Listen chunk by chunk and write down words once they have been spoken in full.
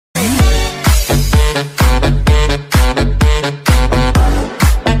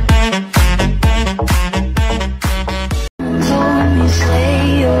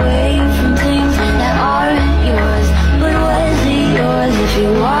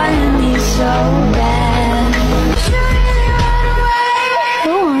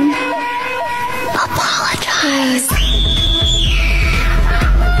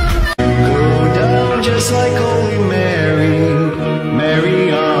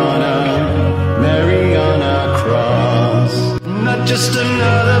just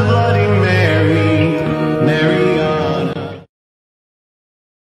another Bloody Mary, Mariana.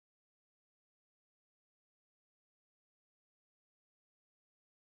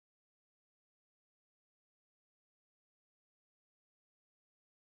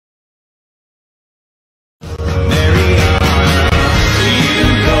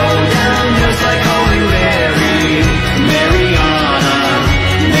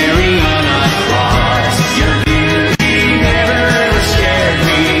 Mariana Cross, your beauty never ever scared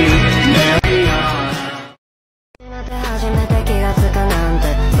me.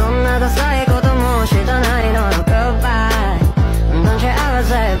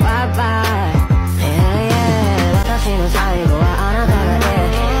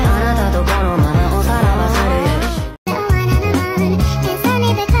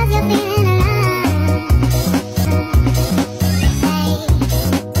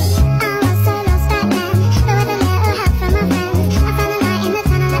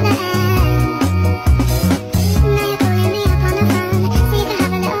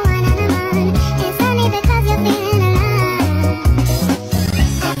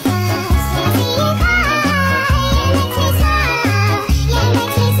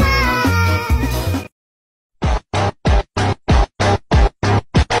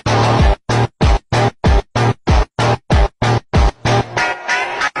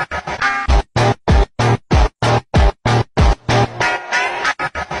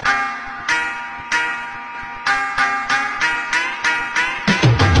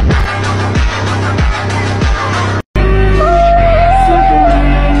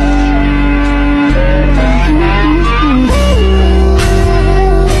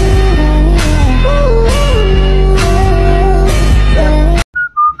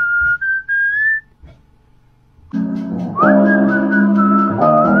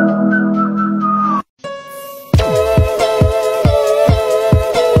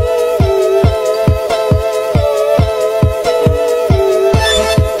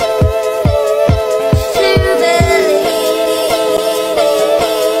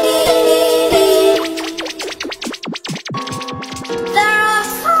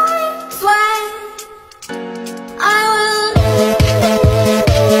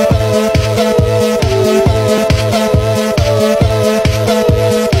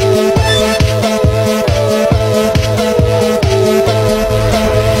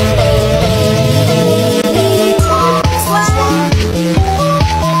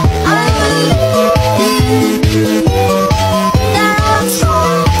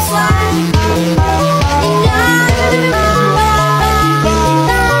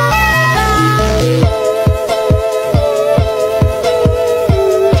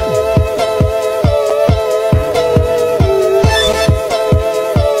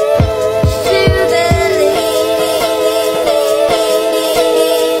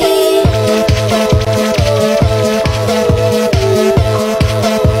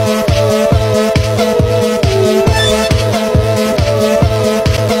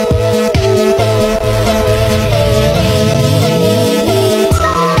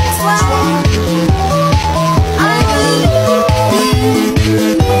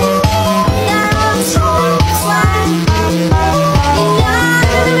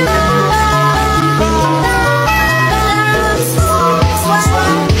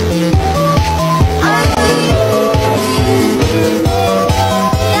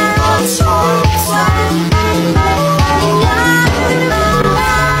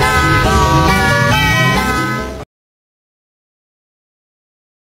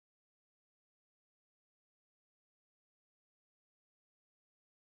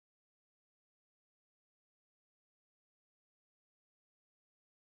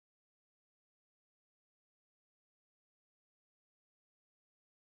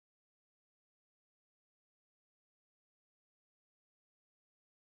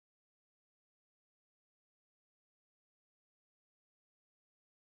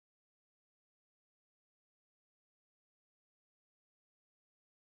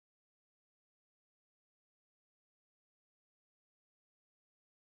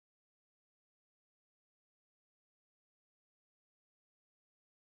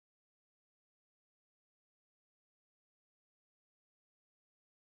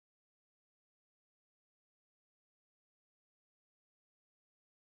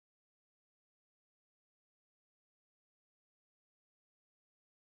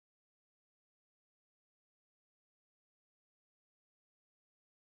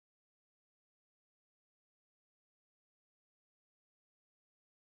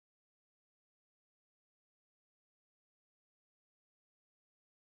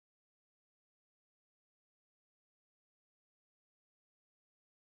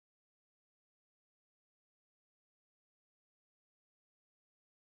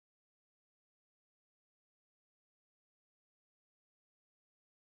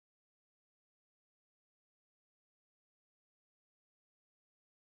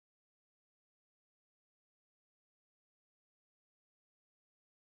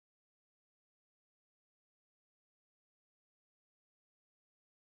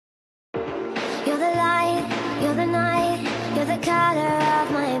 the color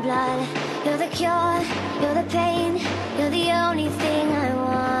of my blood. You're the cure, you're the pain. You're the only thing I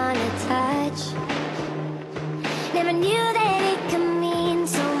wanna touch. Never knew that it could mean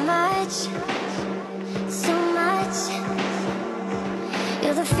so much, so much.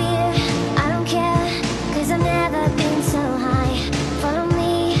 You're the fear, I don't care, 'cause I've never been so high. Follow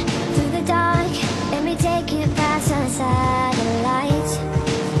me through the dark, let me take you past the satellites.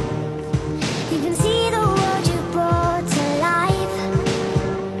 You can see the world you brought to life,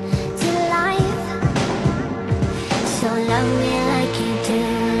 to life. So love me like you do,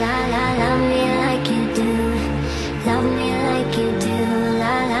 la la, love me like you do. Love me like you do,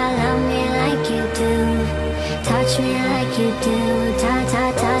 la la, love me like you do. Touch me like you do, ta ta,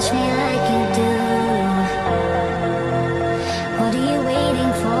 touch me like you do. What are you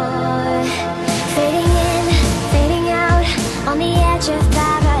waiting for? Fading in, fading out, on the edge of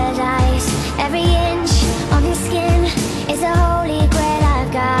paradise. Every inch of your skin is a holy grail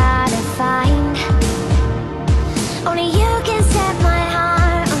I've gotta find. Only you can set my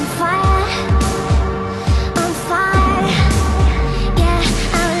heart on fire, on fire. Yeah,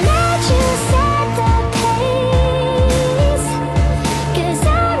 I'll let you set the pace, 'cause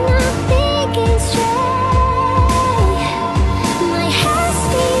I'm not thinking straight. My head's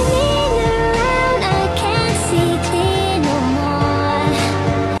spinning around, I can't see clear no more.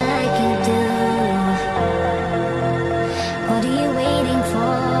 Like you do. What are you waiting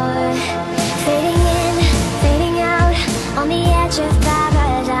for? Fading in, fading out, on the edge of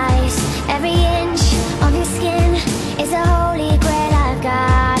paradise. Every inch of your skin is a holy grail I've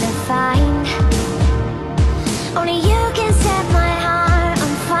gotta find. Only you can set my heart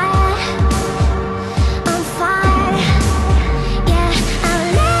on fire, on fire. Yeah, I'll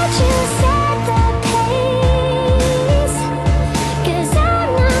let you set the pace, 'cause I'm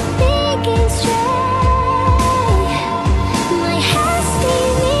not thinking straight. My head's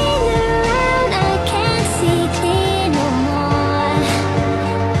spinning around, I can't see clear no more.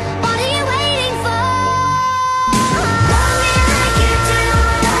 What are you waiting for? Love me like you do,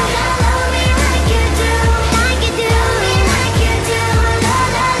 la la, love me like you do, like you do. Love me like you do, la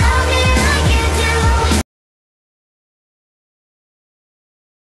la, love me like you do.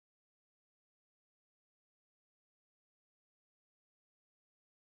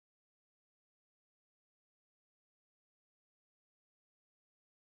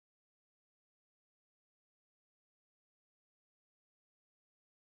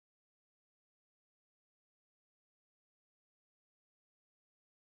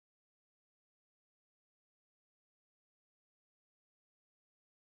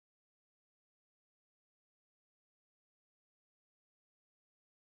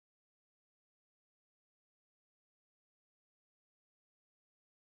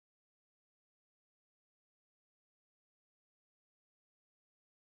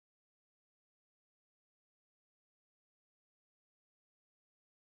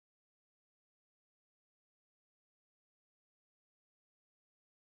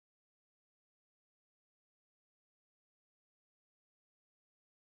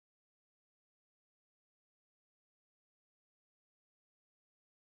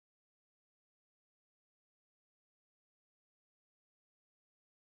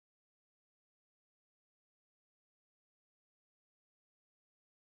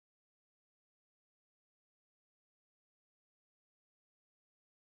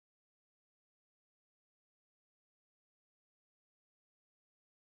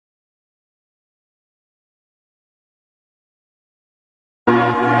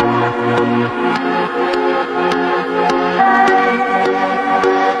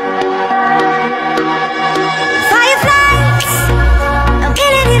 Fireflies, a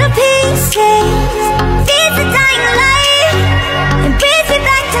million little pieces, feeds the dying light and brings me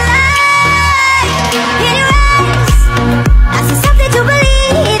back to life. In your eyes, I see something to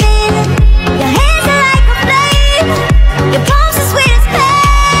believe in. Your hands are like a flame, your palms are sweet as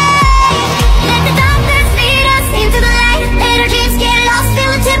pain. Let the darkness lead us into the light. Let our dreams get lost,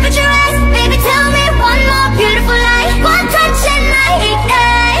 feel the temperature rise. Baby, tell me one more beautiful light. One touch and I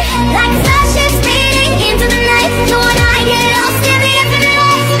ignite, like a starship speeding into the night. You and I get lost in the infinite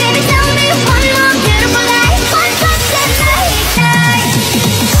light. Baby, tell me one more beautiful light. One touch and I ignite.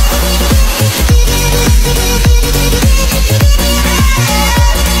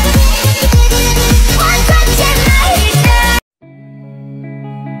 One touch and I ignite.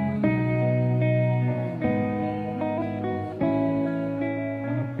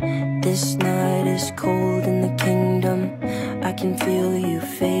 This night is cold in the kingdom. I can feel you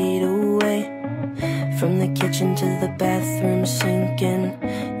fade away. From the kitchen to the bathroom sinking,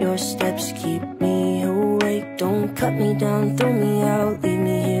 your steps keep me awake. Don't cut me down, throw me out, leave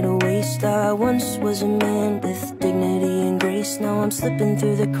me here to waste. I once was a man with dignity and grace. Now I'm slipping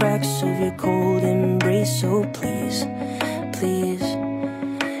through the cracks of your cold embrace. So please, please,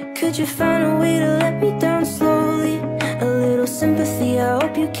 could you find a way to let me down slowly? A little sympathy, I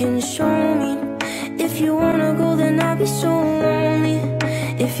hope you can show me. If you wanna go, then I'll be so lonely.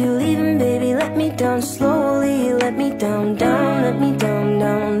 If you're leaving, baby, let me down slowly. Let me down, down, let me down,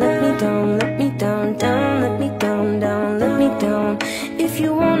 down, let me down, let me down, down, let me down, down, let me down. If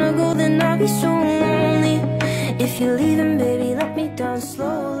you wanna go, then I'll be so lonely. If you're leaving, baby, let me down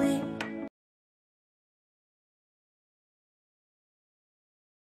slowly.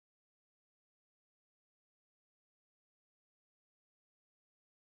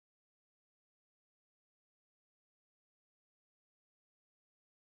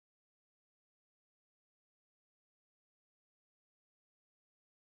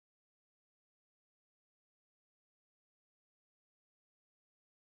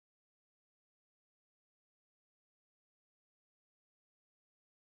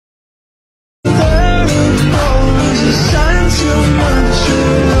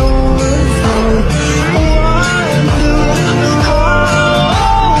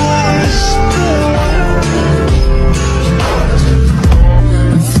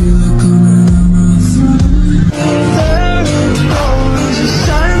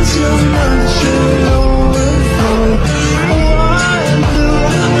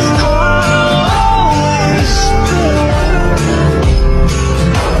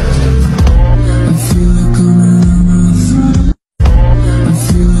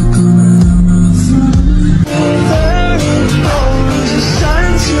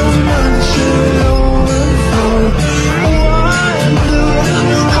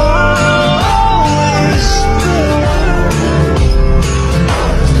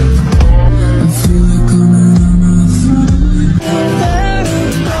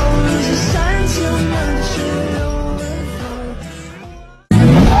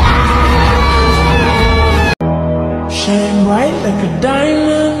 Shine bright like a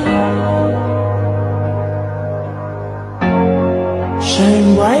diamond.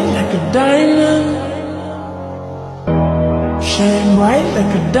 Shine bright like a diamond. Shine bright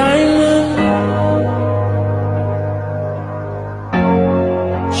like a diamond.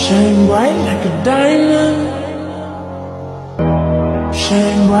 Shine bright like a diamond.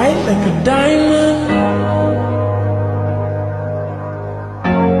 Shine bright like a diamond.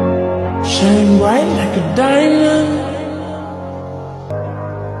 Shine bright like a diamond.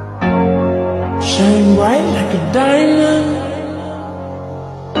 Shine bright like a diamond.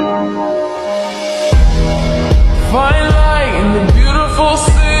 Fine light in the beautiful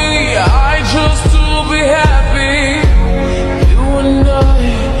sea. I chose to be happy. You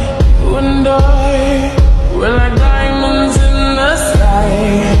and I, we're like diamonds in the sky.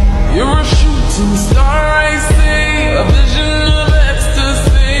 You're a shooting star, I see, a vision of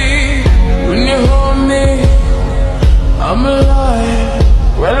ecstasy. When you hold me, I'm alive.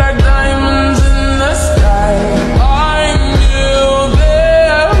 We're like diamonds in the sky. I knew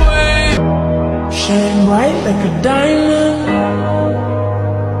their way. Shine bright like a diamond.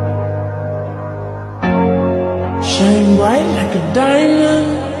 Shine bright like a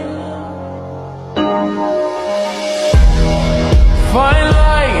diamond. Fine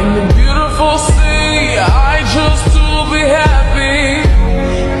light in the beautiful sea. I chose to be happy.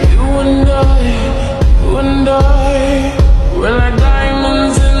 You and I, we're like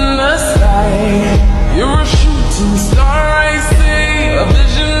diamonds in the sky. You're a shooting star, I see, a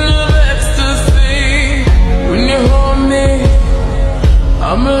vision of ecstasy. When you hold me,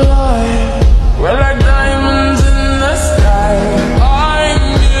 I'm alive. We're like diamonds in the sky. I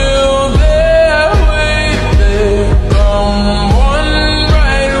knew their way. They come one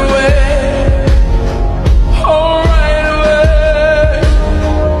right away. Oh, right away.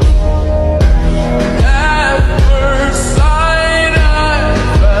 At first sight, I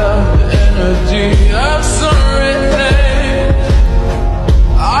felt the energy of sun rays.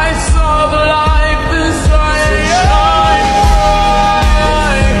 I saw the life inside your eyes.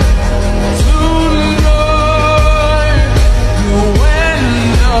 Tonight, you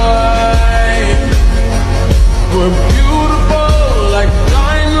and I were beautiful like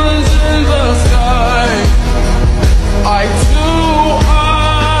diamonds in the sky. I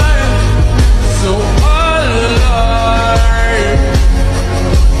so alive.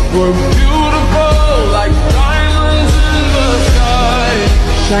 We're beautiful like diamonds in the sky.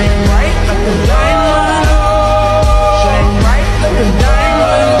 Shine bright like a diamond. Shine bright like a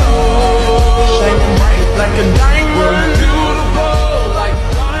diamond. Shine bright like a diamond.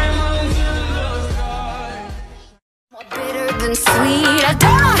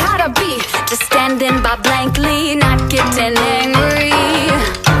 standing by blankly, not getting angry.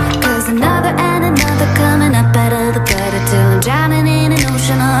 Cause another and another coming up out of the gutter, till I'm drowning in an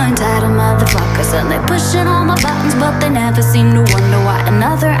ocean of entitled motherfuckers. And they're pushing all my buttons, but they never seem to wonder why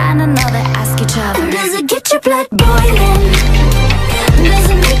another and another ask each other, does it get your blood boiling? Does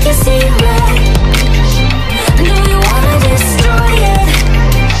it make you see red? Do you wanna destroy it?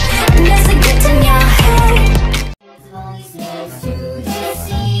 Does it get in your head? Voice meant to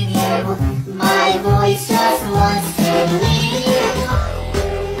deceive you. My voice just wants to believe you.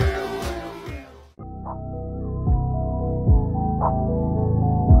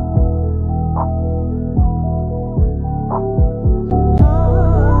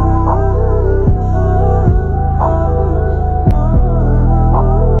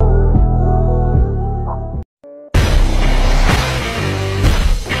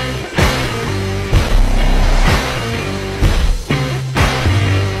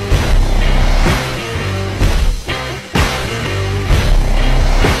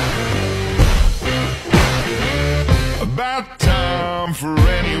 About time for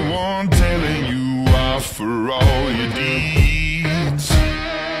anyone telling you off for all your deeds.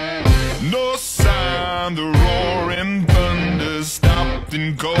 No sign the roaring thunder stopped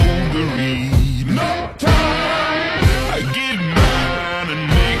and cold the reed. No time. I get mine and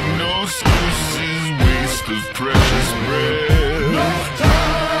make no excuses, waste of precious breath. No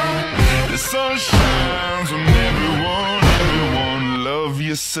time. The sun shines on everyone, love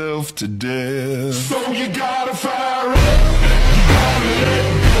yourself to death. So you gotta fire up, you gotta let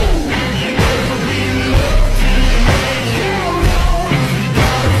go. You never be loved till you make your own. You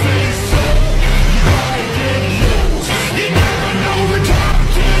gotta face up, you gotta get yours. You never know the time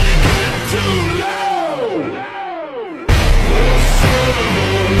till you get too low. Oh, son of a,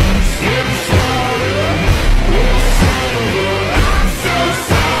 step farther. Oh, son of a, I'm so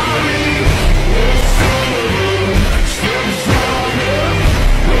sorry. Oh, son of a, step farther.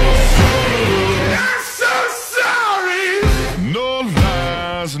 Oh, son of a, I'm so sorry. No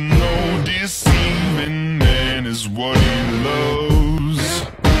lies and no deceiving, man is what he loves.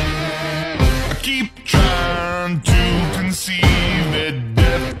 I keep trying to conceive that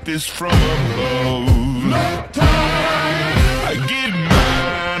death is from above. No time. I get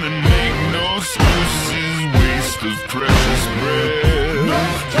mine and make no excuses, waste of precious breath. No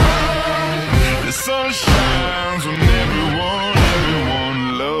time. The sun shines on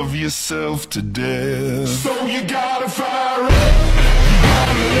everyone, love yourself to death. So you gotta fire up, you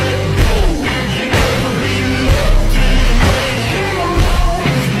gotta let go. You never be loved till you make your own.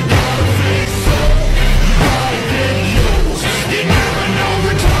 You gotta face up, you gotta get yours. You never know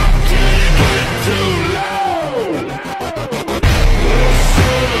the time till you get too low. Oh,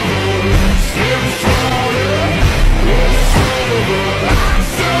 son of a, step farther. Oh, son of a, I'm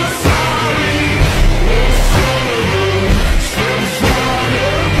so sorry. Oh, son of a, step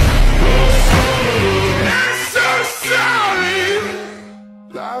farther. Oh, son of a, I'm so sorry.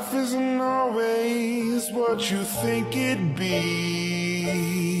 Life isn't always what you think it'd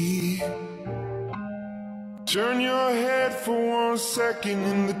be. Turn your head for 1 second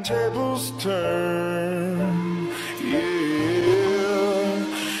and the tables turn. Yeah.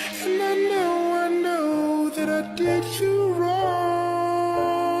 And I know that I did you wrong.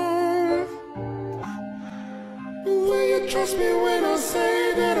 Will you trust me when I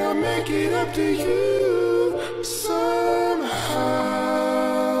say that I'll make it up to you somehow?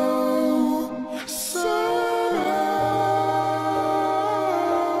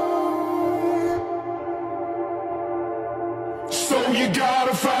 So you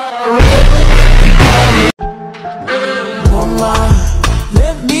gotta fire up. Woman,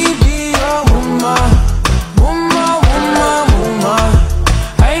 let me be your woman. Woman, woman, woman.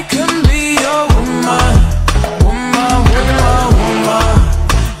 I can be your woman. Woman, woman, woman.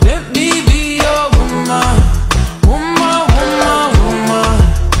 Let me be your woman. Woman, woman, woman.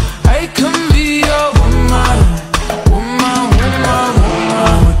 I can be your woman. Woman, woman,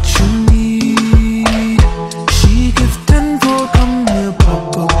 woman. What you need, she give 10 for, come here,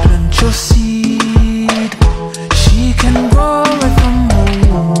 papa, plant your seed. She can grow right from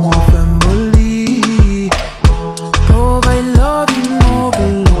home or family. Provide love you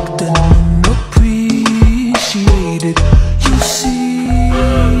overlooked and unappreciated. You see,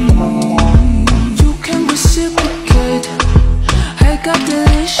 you can reciprocate. I got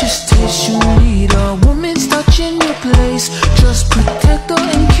delicious taste. You need a woman's touch in your place. Just protect her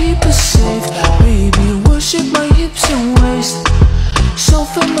and keep her safe. Baby, worship my hips and waist. So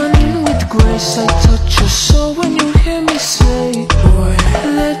feminine with grace. I touch your soul when you hear me say, boy,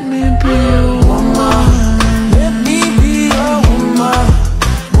 let me be your woman. Let me be your woman.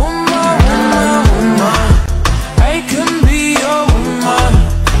 Woman, woman,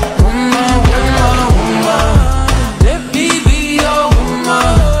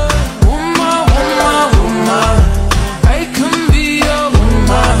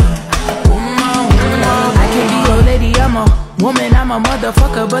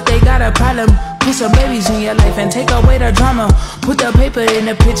 some babies in your life and take away the drama. Put the paper in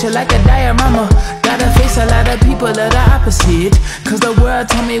the picture like a diorama. Gotta face a lot of people of the opposite, cause the world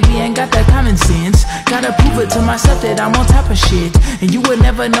told me we ain't got that common sense. Gotta prove it to myself that I'm on top of shit. And you would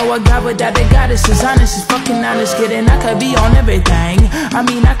never know a God without a goddess. Is honest, is fucking honest, kidding. I could be on everything. I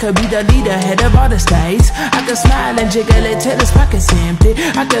mean, I could be the leader, head of all the states. I could smile and jiggle it till his pockets empty.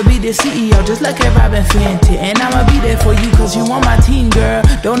 I could be the CEO just like a Robin Fenty. And I'ma be there for you cause you on my team, girl.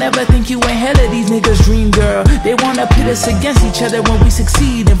 Don't ever think you ain't hell of these niggas' dream, girl. They wanna pit us against each other when we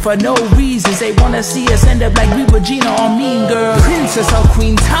succeed, and for no reasons. They wanna see us end up like we Regina or Mean Girl. Princess or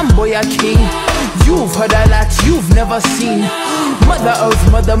queen, tomboy or king. You've heard a lot you've never seen. Mother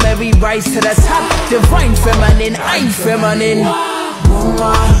Earth, Mother Mary, rise to the top. Divine feminine, I'm feminine.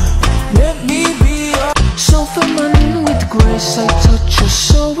 Woman, let me be so feminine with grace. I touch your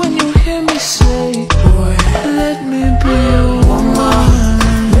soul when you hear me say, boy, let me be a woman.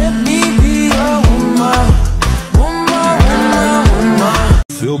 Let me be a woman. Woman, woman, woman.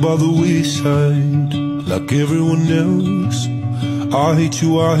 Fell by the wayside like everyone else. I hate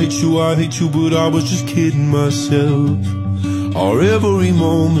you, I hate you, I hate you, but I was just kidding myself. Our every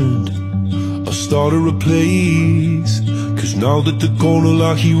moment I started a place, cause now that they're gone,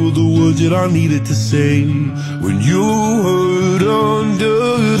 I hear the words that I needed to say. When you hurt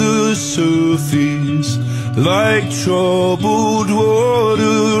under the surface, like troubled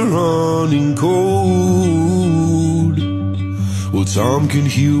water running cold. Well, time can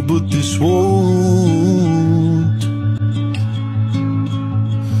heal, but this won't.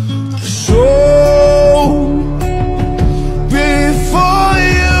 So, before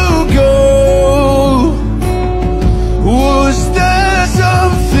you go, was there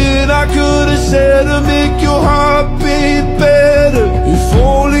something I could have said to make your heart beat better? If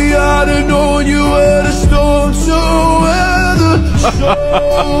only I'd have known you were the storm to weather. So,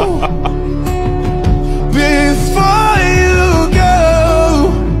 before you go,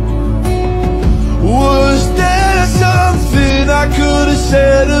 was there something I could have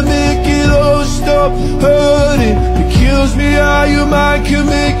said to make it all stop hurting? It kills me how your mind can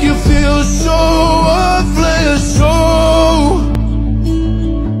make you feel so worthless. So,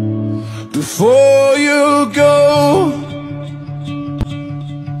 before you go,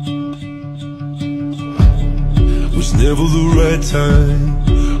 was never the right time,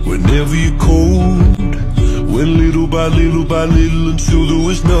 whenever you're cold. Went little by little by little until there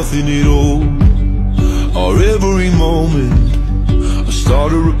was nothing at all. Our every moment I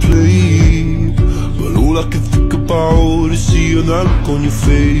started to play, but all I can think about is seeing that look on your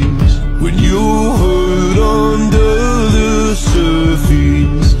face. When you hurt under the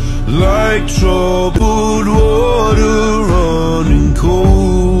surface, like trouble